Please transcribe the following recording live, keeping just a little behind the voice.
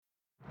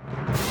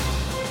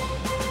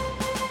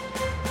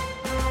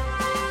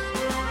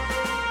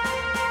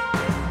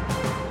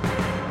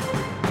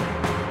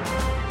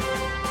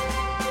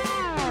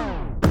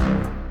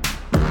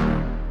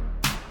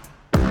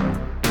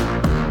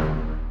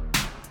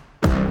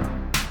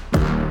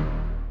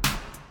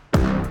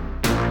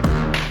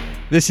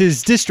This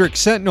is District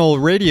Sentinel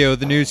Radio,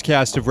 the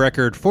newscast of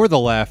record for the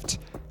left.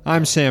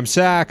 I'm Sam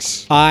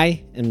Sachs.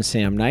 I am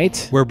Sam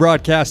Knight. We're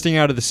broadcasting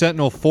out of the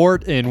Sentinel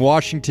Fort in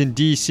Washington,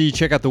 D.C.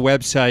 Check out the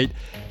website,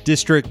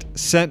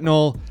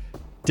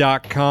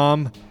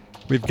 districtsentinel.com.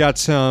 We've got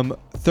some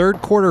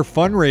third quarter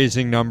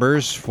fundraising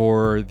numbers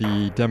for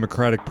the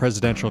Democratic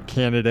presidential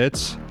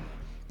candidates.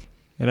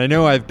 And I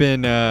know I've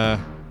been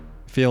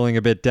feeling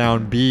a bit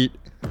downbeat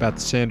about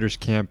the Sanders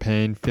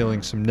campaign,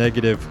 feeling some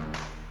negative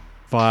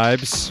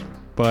vibes,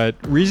 but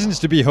reasons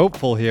to be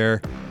hopeful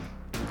here.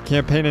 The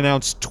campaign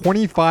announced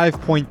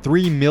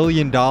 $25.3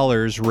 million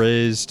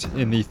raised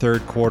in the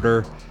third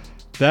quarter.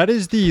 That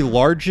is the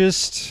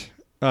largest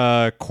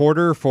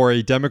quarter for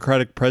a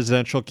Democratic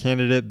presidential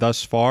candidate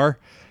thus far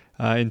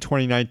in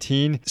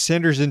 2019.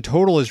 Sanders in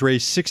total has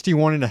raised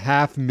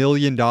 $61.5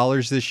 million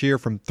this year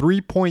from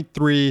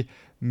 3.3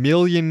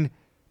 million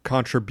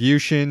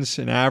contributions,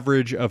 an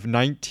average of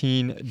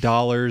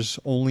 $19.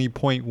 Only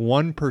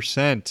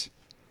 0.1%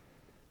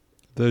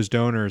 those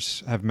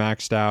donors have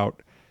maxed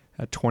out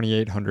at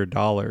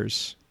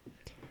 $2,800.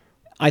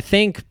 I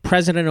think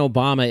President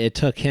Obama, it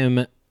took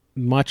him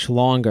much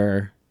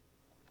longer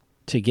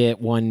to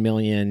get 1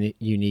 million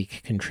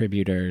unique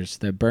contributors.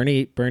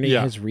 Bernie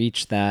has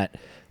reached that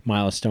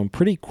milestone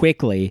pretty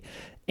quickly.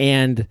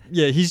 And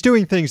yeah, he's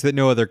doing things that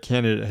no other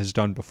candidate has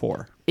done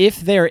before. If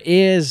there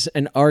is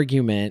an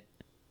argument,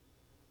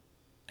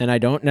 and I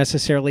don't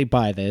necessarily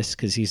buy this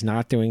because he's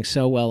not doing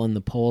so well in the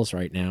polls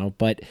right now,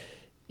 but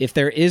if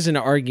there is an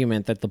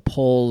argument that the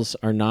polls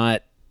are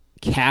not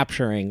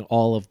capturing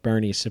all of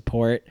Bernie's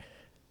support,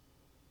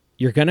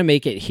 you're going to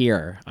make it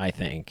here, I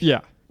think.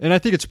 Yeah, and I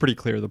think it's pretty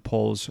clear the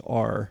polls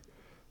are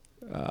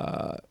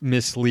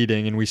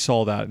misleading, and we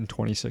saw that in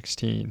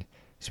 2016,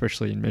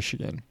 especially in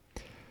Michigan.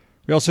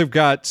 We also have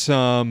got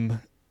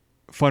some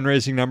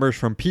fundraising numbers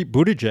from Pete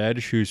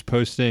Buttigieg, who's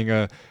posting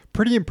a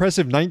pretty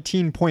impressive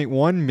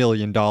 $19.1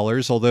 million,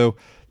 although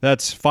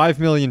that's $5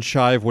 million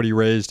shy of what he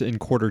raised in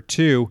quarter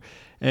two.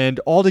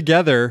 And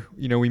altogether,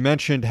 we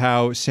mentioned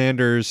how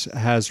Sanders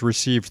has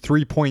received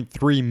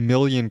 3.3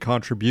 million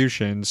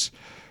contributions.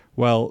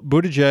 Well,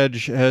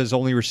 Buttigieg has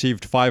only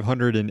received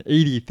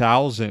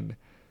 580,000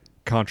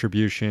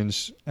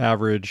 contributions,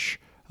 average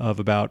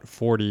of about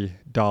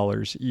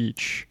 $40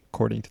 each,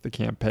 according to the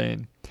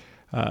campaign.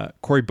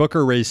 Cory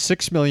Booker raised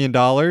 $6 million,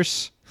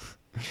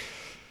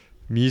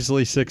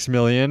 measly $6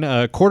 million.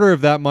 A quarter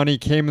of that money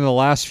came in the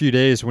last few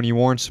days when he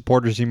warned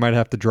supporters he might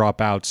have to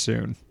drop out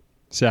soon.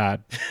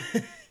 Sad.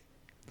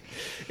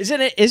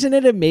 Isn't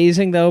it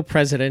amazing, though,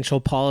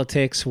 presidential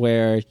politics,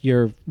 where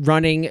you're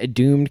running a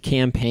doomed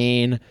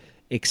campaign,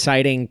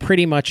 exciting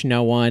pretty much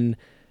no one,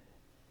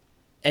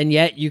 and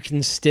yet you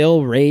can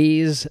still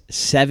raise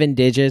 7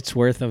 digits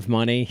worth of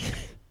money?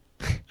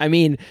 I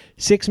mean,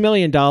 $6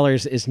 million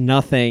is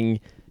nothing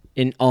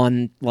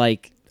on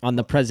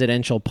the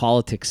presidential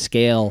politics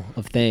scale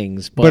of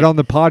things. But on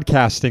the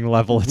podcasting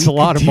level, it's a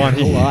lot of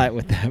money. A lot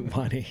with that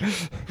money.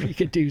 You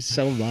could do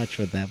so much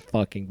with that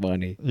fucking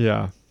money.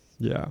 Yeah.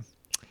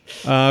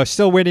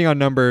 Still waiting on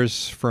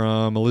numbers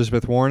from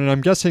Elizabeth Warren, and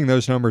I'm guessing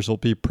those numbers will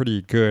be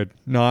pretty good.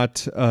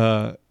 Not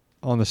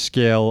on the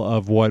scale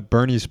of what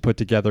Bernie's put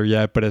together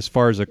yet, but as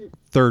far as a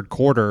third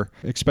quarter,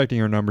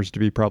 expecting our numbers to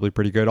be probably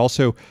pretty good.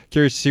 Also,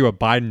 curious to see what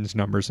Biden's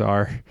numbers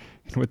are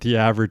and what the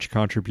average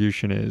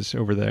contribution is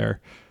over there.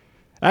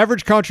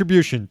 Average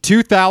contribution,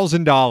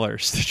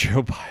 $2,000 to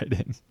Joe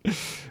Biden.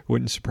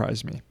 Wouldn't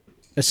surprise me.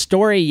 A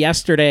story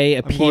yesterday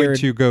appeared... I'm going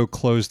to go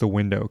close the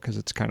window because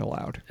it's kind of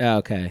loud.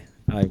 Okay.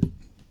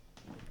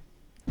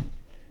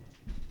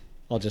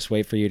 I'll just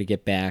wait for you to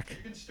get back.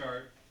 You can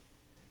start.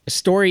 A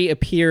story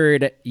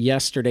appeared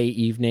yesterday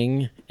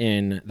evening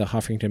in the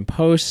Huffington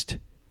Post,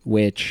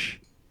 which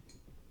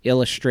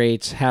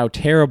illustrates how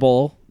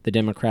terrible the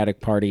Democratic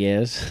Party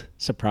is.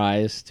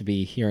 Surprised to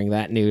be hearing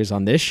that news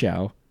on this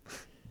show.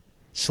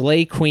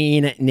 Slay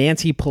Queen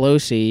Nancy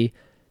Pelosi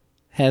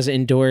has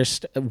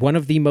endorsed one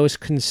of the most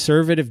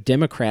conservative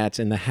Democrats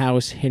in the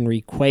House,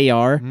 Henry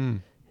Cuellar.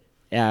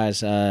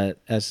 As the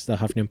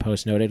Huffington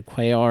Post noted,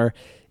 Cuellar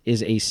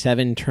is a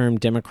 7-term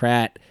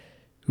Democrat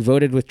who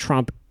voted with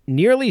Trump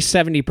nearly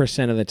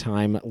 70% of the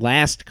time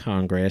last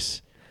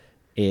Congress,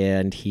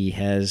 and he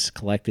has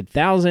collected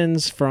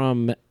thousands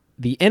from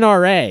the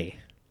NRA,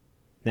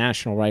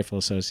 National Rifle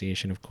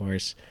Association, of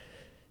course.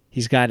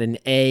 He's got an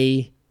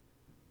A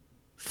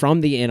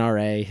from the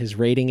NRA. His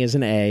rating is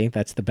an A.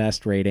 That's the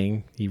best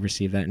rating. He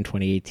received that in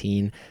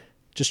 2018.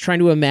 Just trying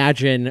to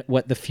imagine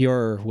what the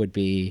furor would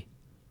be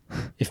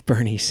if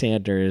Bernie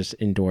Sanders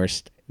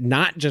endorsed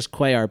not just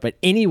Cuellar, but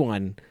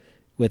anyone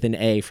with an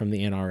A from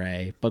the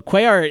NRA. But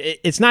Cuellar,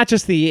 it's not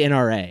just the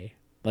NRA.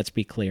 Let's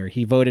be clear.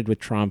 He voted with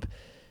Trump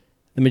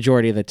the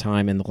majority of the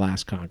time in the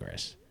last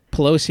Congress.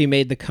 Pelosi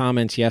made the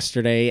comments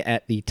yesterday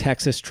at the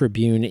Texas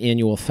Tribune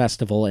Annual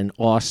Festival in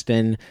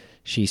Austin.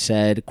 She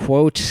said,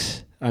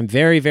 quote, "I'm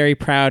very, very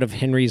proud of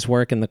Henry's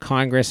work in the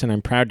Congress, and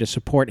I'm proud to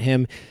support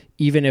him,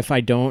 even if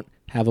I don't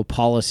have a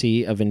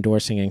policy of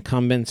endorsing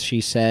incumbents,"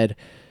 she said,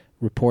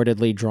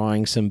 reportedly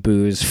drawing some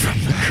boos from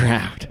the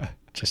crowd.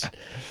 Just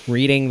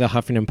reading the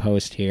Huffington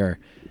Post here.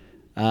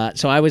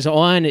 So I was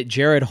on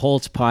Jared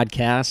Holt's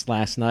podcast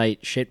last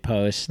night,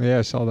 Shitpost. Yeah,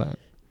 I saw that.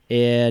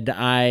 And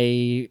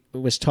I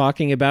was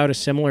talking about a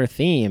similar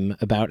theme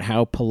about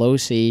how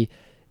Pelosi,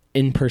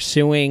 in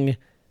pursuing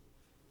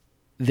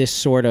this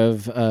sort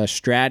of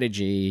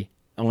strategy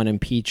on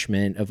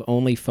impeachment of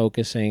only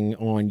focusing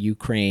on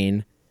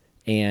Ukraine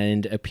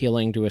and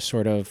appealing to a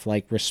sort of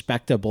like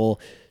respectable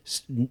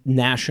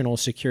national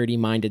security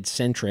minded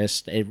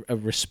centrist, a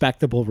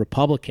respectable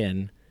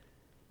Republican,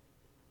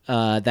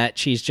 that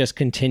she's just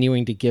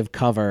continuing to give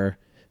cover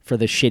for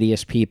the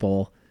shittiest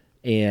people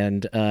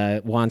and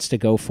wants to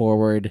go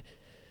forward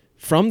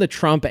from the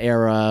Trump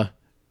era,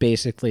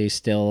 basically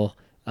still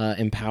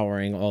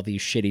empowering all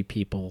these shitty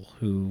people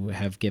who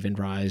have given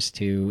rise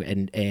to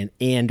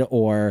and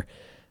or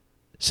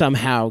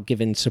somehow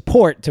given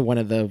support to one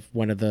of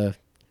the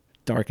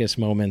darkest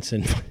moments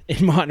in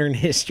modern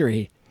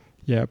history.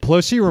 Yeah,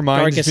 Pelosi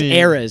reminds darkest me...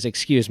 eras,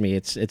 excuse me.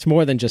 It's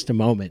more than just a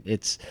moment.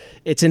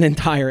 It's an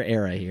entire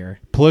era here.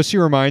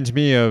 Pelosi reminds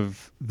me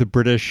of the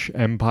British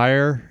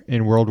Empire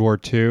in World War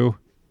II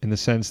in the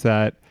sense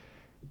that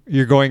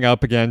you're going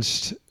up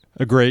against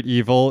a great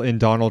evil in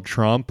Donald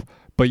Trump,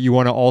 but you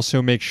want to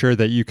also make sure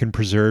that you can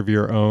preserve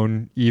your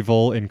own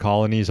evil in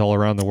colonies all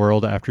around the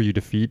world after you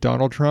defeat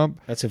Donald Trump.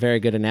 That's a very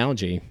good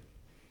analogy.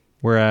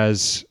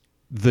 Whereas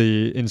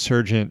the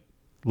insurgent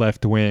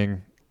left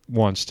wing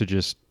wants to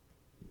just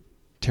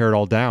tear it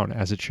all down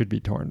as it should be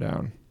torn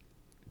down.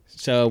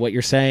 So what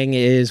you're saying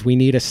is we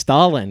need a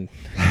Stalin.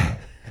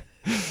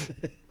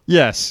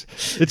 Yes.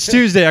 It's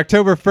Tuesday,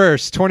 October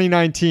 1st,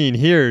 2019.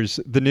 Here's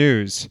the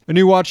news. A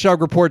new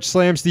watchdog report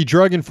slams the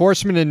Drug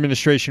Enforcement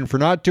Administration for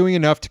not doing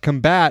enough to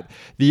combat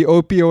the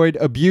opioid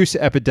abuse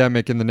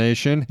epidemic in the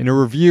nation. In a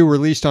review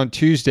released on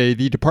Tuesday,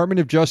 the Department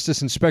of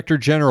Justice Inspector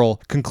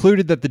General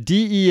concluded that the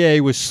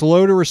DEA was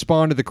slow to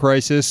respond to the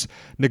crisis,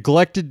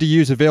 neglected to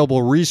use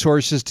available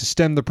resources to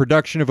stem the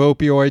production of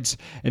opioids,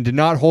 and did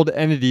not hold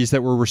entities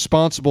that were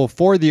responsible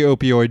for the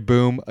opioid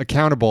boom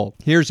accountable.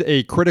 Here's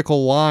a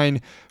critical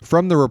line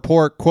from the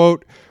report,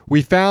 quote,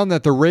 "We found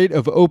that the rate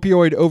of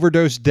opioid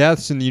overdose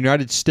deaths in the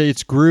United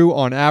States grew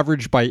on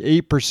average by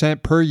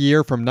 8% per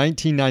year from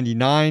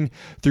 1999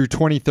 through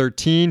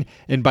 2013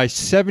 and by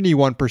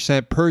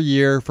 71% per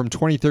year from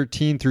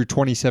 2013 through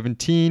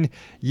 2017.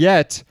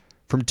 Yet,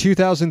 from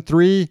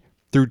 2003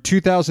 through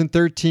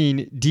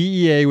 2013,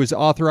 DEA was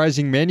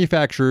authorizing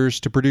manufacturers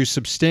to produce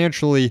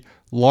substantially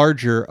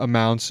larger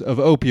amounts of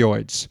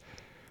opioids.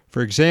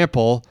 For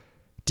example,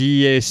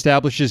 DEA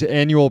establishes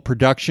annual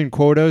production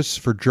quotas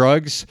for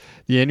drugs.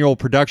 The annual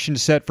production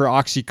set for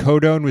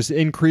oxycodone was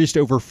increased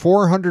over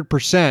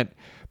 400%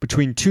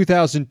 between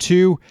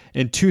 2002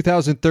 and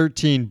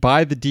 2013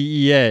 by the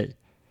DEA. It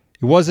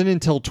wasn't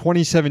until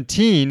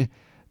 2017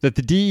 that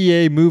the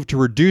DEA moved to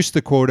reduce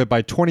the quota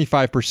by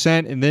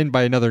 25% and then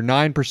by another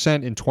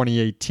 9% in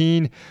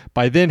 2018.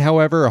 By then,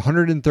 however,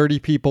 130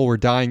 people were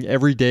dying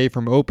every day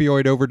from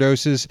opioid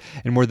overdoses,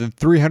 and more than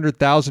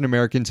 300,000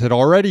 Americans had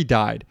already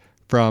died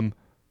from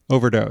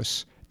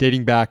overdose,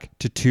 dating back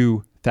to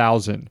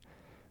 2000,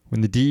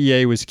 when the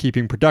DEA was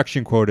keeping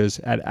production quotas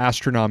at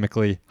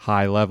astronomically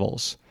high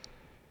levels.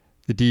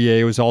 The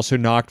DEA was also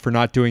knocked for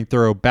not doing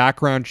thorough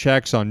background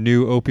checks on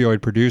new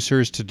opioid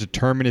producers to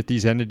determine if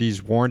these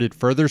entities warranted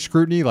further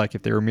scrutiny, like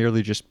if they were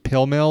merely just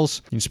pill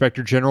mills. The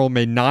Inspector General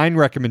made 9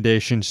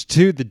 recommendations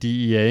to the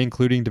DEA,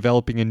 including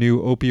developing a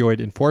new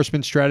opioid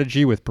enforcement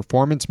strategy with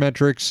performance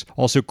metrics,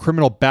 also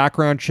criminal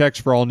background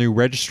checks for all new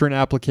registrant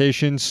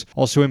applications,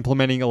 also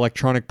implementing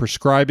electronic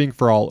prescribing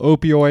for all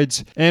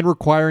opioids, and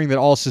requiring that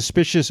all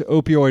suspicious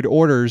opioid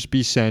orders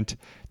be sent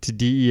to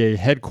DEA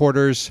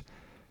headquarters.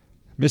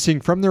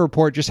 Missing from the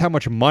report just how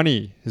much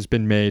money has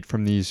been made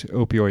from these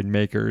opioid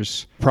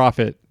makers,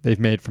 profit they've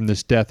made from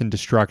this death and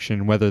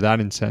destruction, whether that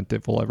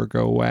incentive will ever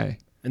go away.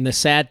 And the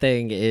sad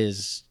thing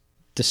is,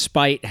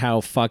 despite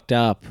how fucked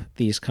up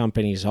these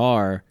companies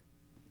are,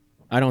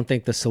 I don't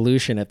think the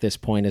solution at this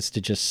point is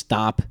to just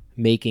stop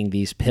making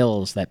these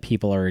pills that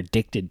people are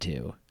addicted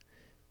to,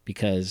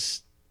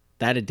 because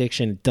that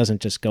addiction doesn't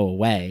just go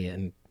away,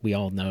 and we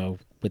all know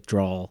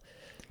withdrawal,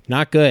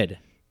 not good.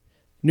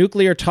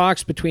 Nuclear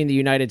talks between the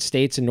United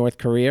States and North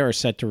Korea are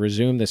set to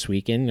resume this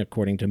weekend,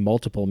 according to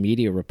multiple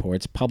media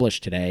reports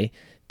published today.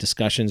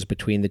 Discussions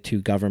between the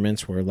two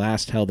governments were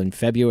last held in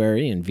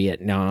February in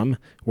Vietnam.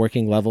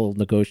 Working level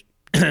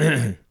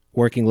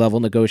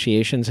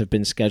negotiations have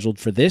been scheduled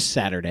for this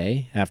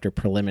Saturday after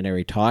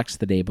preliminary talks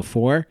the day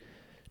before.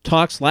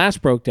 Talks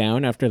last broke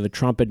down after the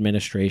Trump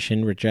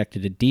administration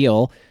rejected a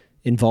deal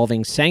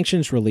involving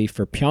sanctions relief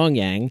for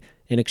Pyongyang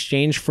in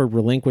exchange for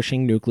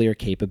relinquishing nuclear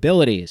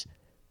capabilities.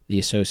 The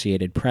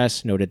Associated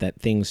Press noted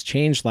that things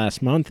changed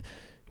last month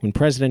when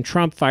President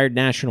Trump fired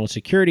National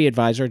Security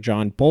Advisor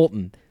John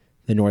Bolton.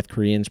 The North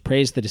Koreans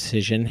praised the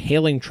decision,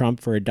 hailing Trump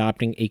for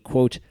adopting a,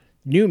 quote,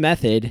 new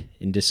method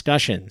in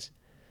discussions.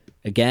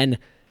 Again,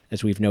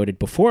 as we've noted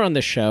before on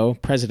the show,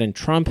 President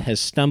Trump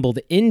has stumbled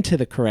into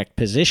the correct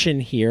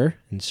position here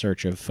in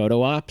search of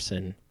photo ops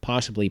and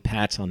possibly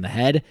pats on the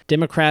head.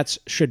 Democrats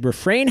should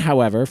refrain,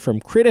 however, from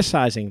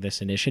criticizing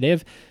this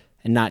initiative,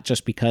 and not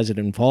just because it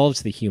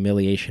involves the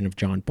humiliation of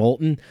John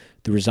Bolton.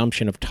 The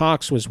resumption of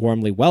talks was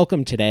warmly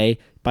welcomed today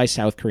by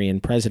South Korean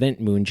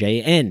President Moon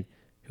Jae-in,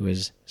 who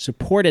has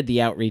supported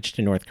the outreach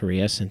to North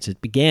Korea since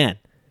it began.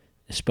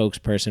 A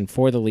spokesperson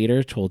for the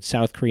leader told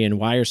South Korean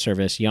wire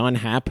service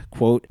Yonhap,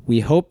 quote, "We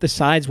hope the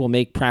sides will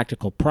make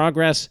practical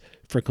progress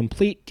for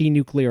complete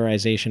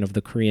denuclearization of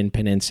the Korean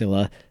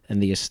peninsula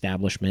and the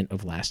establishment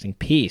of lasting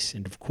peace,"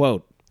 end of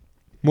quote.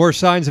 More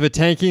signs of a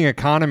tanking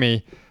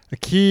economy. A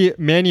key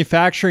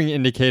manufacturing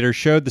indicator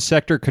showed the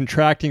sector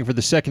contracting for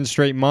the second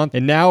straight month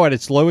and now at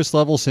its lowest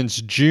level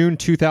since June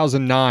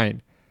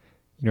 2009.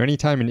 You know,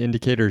 anytime an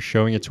indicator is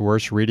showing its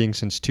worst reading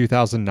since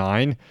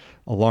 2009,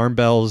 alarm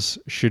bells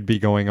should be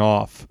going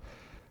off.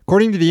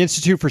 According to the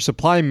Institute for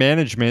Supply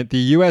Management, the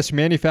U.S.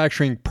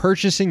 Manufacturing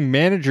Purchasing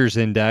Managers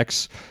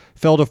Index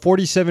fell to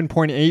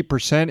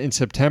 47.8% in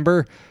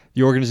September.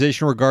 The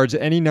organization regards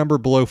any number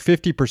below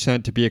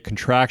 50% to be a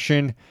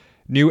contraction.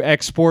 New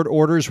export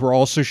orders were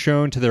also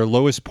shown to their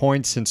lowest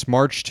point since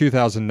March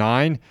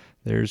 2009.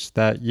 There's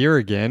that year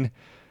again.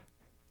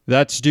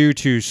 That's due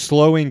to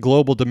slowing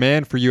global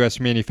demand for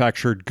U.S.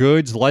 manufactured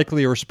goods,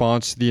 likely a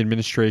response to the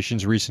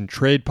administration's recent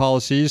trade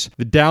policies.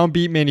 The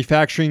downbeat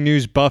manufacturing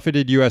news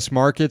buffeted U.S.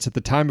 markets. At the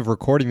time of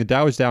recording, the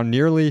Dow was down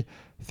nearly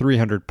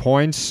 300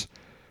 points.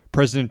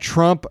 President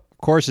Trump, of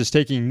course, is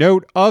taking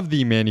note of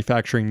the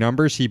manufacturing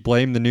numbers. He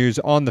blamed the news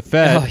on the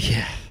Fed. Oh,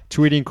 yeah.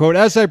 Tweeting, quote,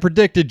 "As I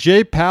predicted,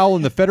 Jay Powell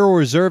and the Federal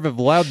Reserve have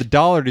allowed the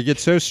dollar to get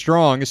so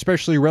strong,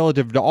 especially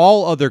relative to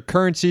all other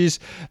currencies,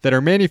 that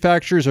our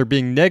manufacturers are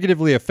being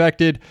negatively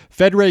affected.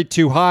 Fed rate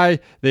too high.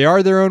 They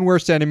are their own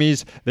worst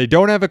enemies. They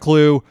don't have a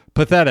clue.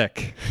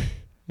 Pathetic."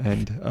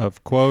 End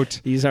of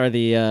quote. These are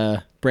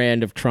the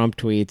brand of Trump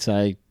tweets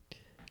I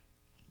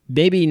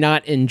maybe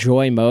not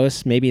enjoy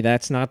most. Maybe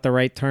that's not the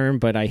right term,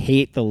 but I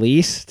hate the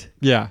least.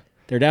 Yeah.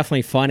 They're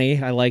definitely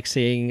funny. I like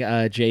seeing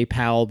Jay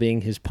Powell being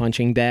his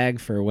punching bag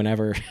for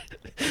whenever.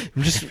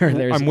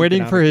 I'm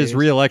waiting for his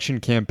re-election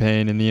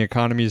campaign, and the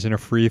economy is in a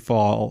free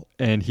fall,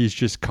 and he's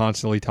just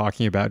constantly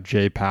talking about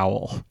Jay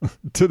Powell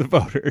to the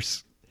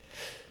voters.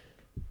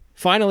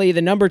 Finally,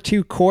 the number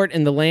 2 court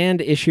in the land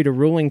issued a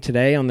ruling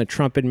today on the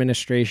Trump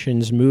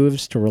administration's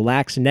moves to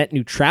relax net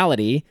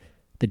neutrality.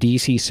 The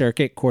D.C.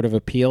 Circuit Court of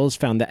Appeals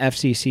found the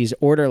FCC's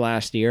order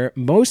last year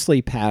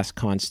mostly passed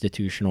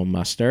constitutional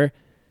muster.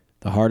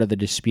 The heart of the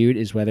dispute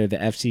is whether the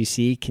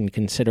FCC can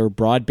consider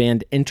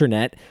broadband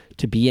internet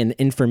to be an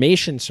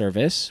information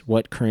service,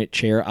 what current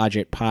chair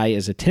Ajit Pai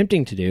is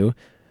attempting to do,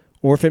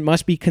 or if it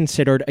must be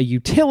considered a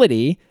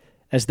utility,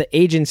 as the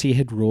agency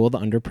had ruled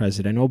under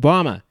President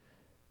Obama.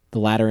 The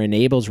latter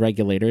enables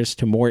regulators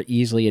to more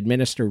easily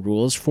administer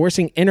rules,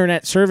 forcing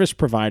internet service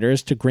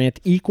providers to grant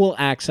equal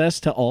access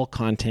to all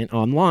content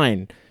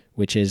online,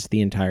 which is the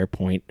entire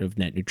point of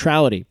net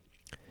neutrality.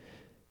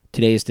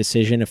 Today's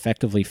decision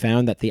effectively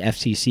found that the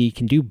FCC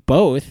can do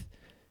both,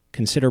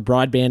 consider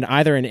broadband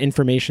either an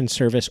information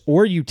service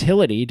or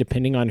utility,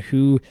 depending on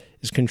who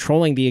is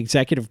controlling the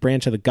executive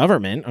branch of the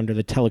government under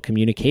the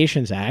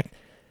Telecommunications Act.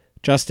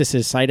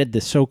 Justices cited the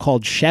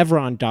so-called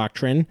Chevron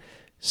doctrine,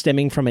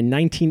 stemming from a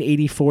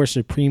 1984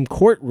 Supreme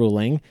Court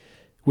ruling,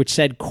 which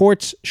said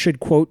courts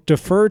should, quote,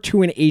 defer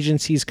to an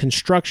agency's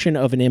construction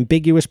of an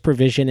ambiguous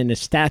provision in a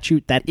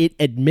statute that it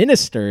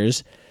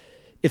administers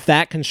if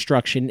that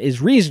construction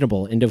is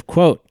reasonable, end of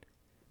quote.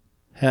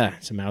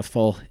 It's a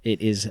mouthful.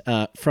 It is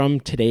from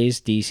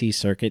today's D.C.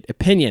 Circuit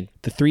opinion.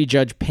 The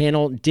 3-judge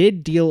panel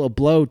did deal a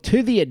blow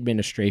to the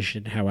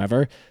administration,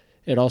 however.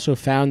 It also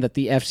found that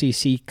the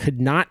FCC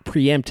could not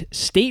preempt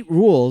state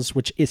rules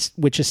which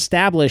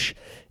establish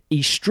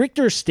a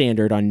stricter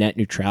standard on net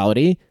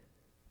neutrality.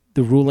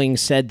 The ruling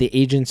said the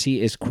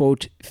agency is,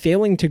 quote,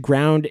 failing to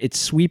ground its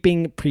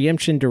sweeping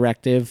preemption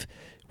directive,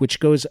 which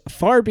goes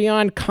far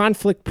beyond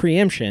conflict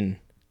preemption.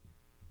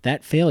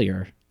 That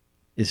failure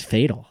is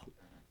fatal.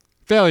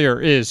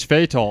 Failure is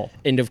fatal.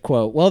 End of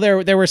quote. Well,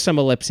 there were some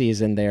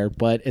ellipses in there,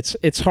 but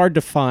it's hard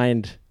to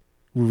find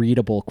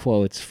readable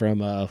quotes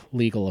from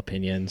legal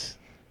opinions.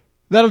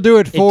 That'll do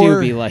it for... It do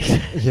be like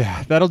that.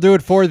 Yeah, that'll do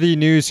it for the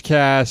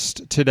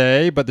newscast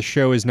today, but the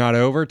show is not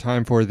over.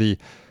 Time for the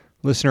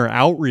listener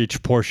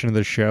outreach portion of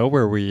the show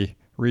where we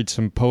read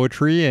some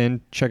poetry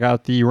and check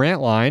out the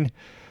rant line.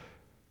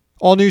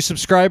 All new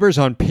subscribers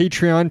on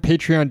Patreon,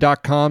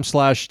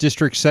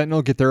 patreon.com/District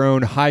Sentinel, get their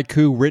own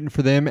haiku written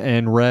for them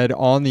and read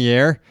on the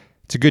air.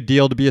 It's a good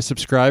deal to be a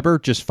subscriber,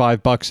 just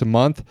 $5 a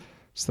month.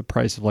 It's the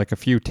price of like a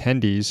few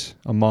tendies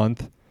a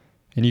month.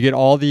 And you get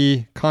all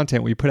the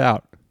content we put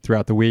out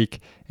throughout the week,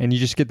 and you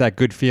just get that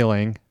good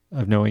feeling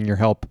of knowing you're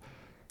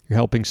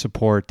helping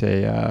support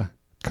a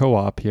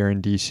co-op here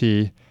in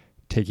DC,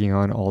 taking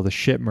on all the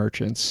ship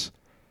merchants.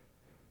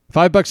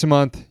 $5 a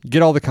month, you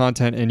get all the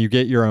content, and you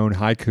get your own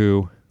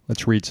haiku.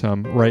 Let's read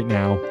some right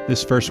now.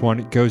 This first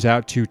one goes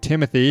out to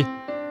Timothy.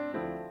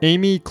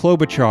 Amy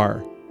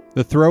Klobuchar,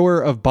 the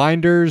thrower of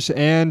binders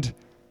and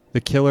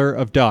the killer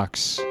of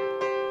ducks.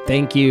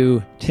 Thank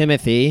you,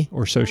 Timothy.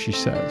 Or so she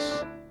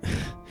says.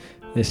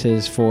 This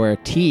is for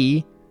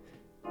T.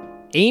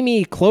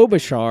 Amy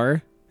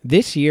Klobuchar.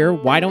 This year,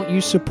 why don't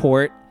you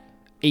support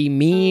a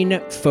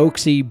mean,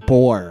 folksy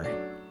boar?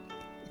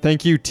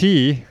 Thank you,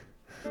 T.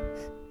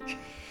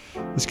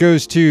 This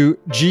goes to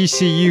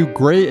GCU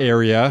Gray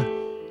Area.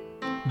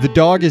 The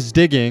dog is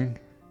digging.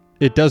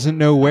 It doesn't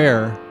know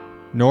where,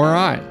 nor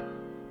I.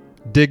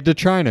 Dig to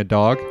China,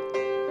 dog.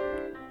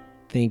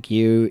 Thank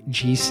you,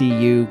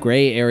 GCU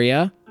Gray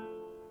Area.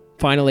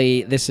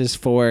 Finally, this is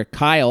for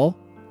Kyle.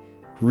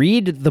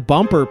 Read the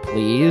bumper,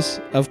 please.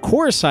 Of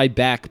course I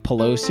back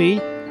Pelosi.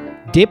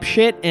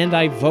 Dipshit and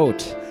I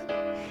vote.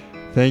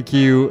 Thank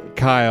you,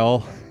 Kyle.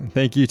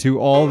 Thank you to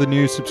all the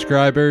new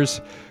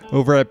subscribers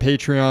over at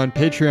Patreon,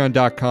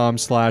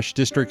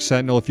 patreon.com/District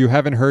Sentinel. If you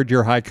haven't heard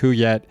your haiku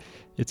yet,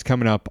 it's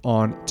coming up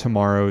on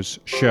tomorrow's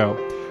show.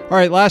 All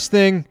right, last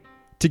thing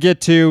to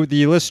get to,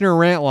 the listener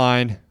rant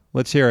line.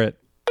 Let's hear it.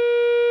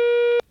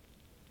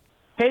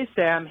 Hey,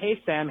 Sam.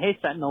 Hey,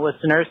 Sentinel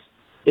listeners.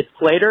 It's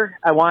Slater.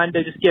 I wanted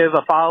to just give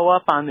a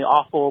follow-up on the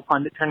Awful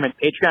Pundit Tournament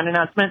Patreon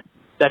announcement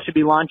that should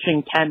be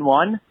launching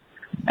 10/1.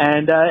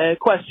 And a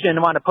question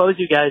I want to pose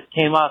you guys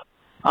came up.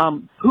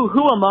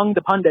 Who among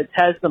the pundits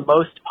has the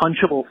most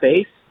punchable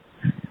face?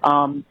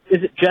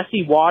 Is it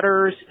Jesse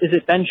Waters? Is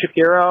it Ben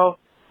Shapiro?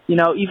 You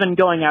know, even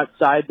going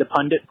outside the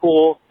pundit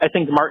pool, I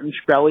think Martin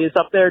Shkreli is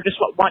up there. Just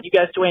want you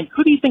guys to weigh in.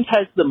 Who do you think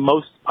has the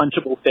most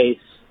punchable face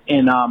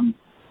in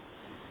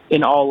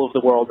all of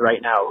the world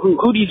right now?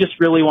 Who do you just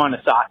really want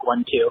to sock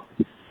one to?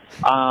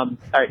 All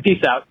right,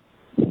 peace out.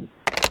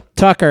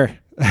 Tucker.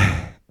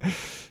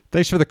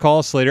 Thanks for the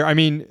call, Slater. I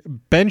mean,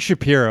 Ben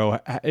Shapiro,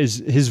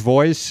 is his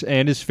voice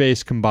and his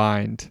face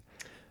combined.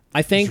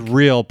 I think it's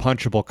real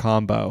punchable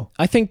combo.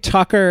 I think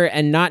Tucker,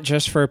 and not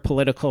just for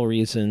political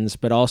reasons,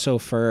 but also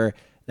for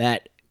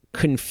that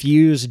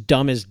confused,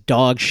 dumb as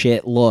dog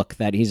shit look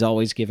that he's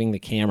always giving the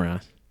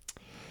camera.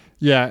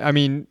 Yeah, I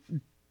mean,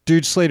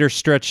 dude, Slater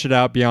stretched it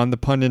out beyond the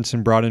pundits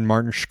and brought in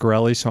Martin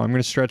Shkreli, so I'm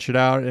going to stretch it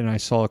out. And I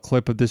saw a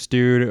clip of this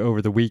dude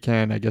over the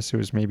weekend. I guess it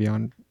was maybe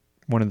on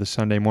one of the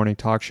Sunday morning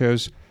talk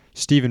shows.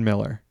 Stephen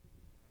Miller.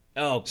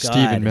 Oh God.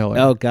 Stephen Miller.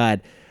 Oh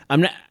God.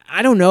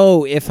 I don't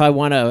know if I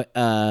want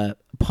to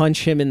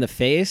punch him in the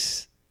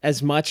face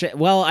as much.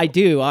 Well, I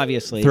do,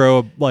 obviously.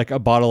 Throw a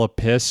bottle of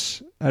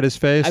piss at his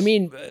face. I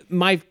mean,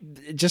 my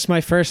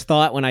first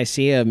thought when I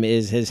see him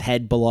is his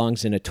head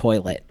belongs in a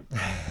toilet.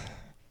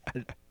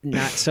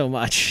 Not so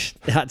much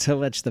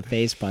the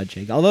face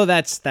punching. Although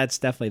that's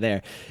definitely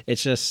there.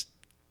 It's just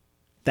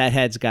that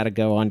head's got to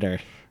go under.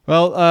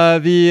 Well,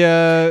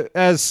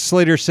 as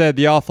Slater said,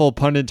 the Awful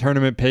Pundit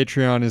Tournament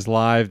Patreon is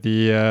live.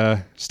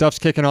 The stuff's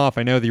kicking off.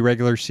 I know the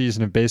regular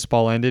season of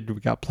baseball ended.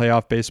 We got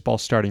playoff baseball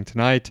starting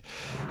tonight.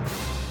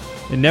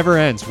 It never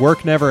ends.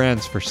 Work never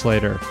ends for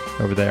Slater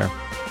over there.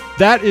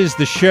 That is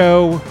the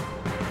show.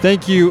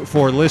 Thank you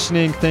for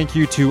listening. Thank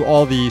you to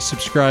all the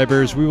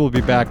subscribers. We will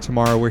be back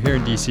tomorrow. We're here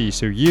in DC,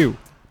 so you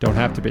don't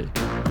have to be.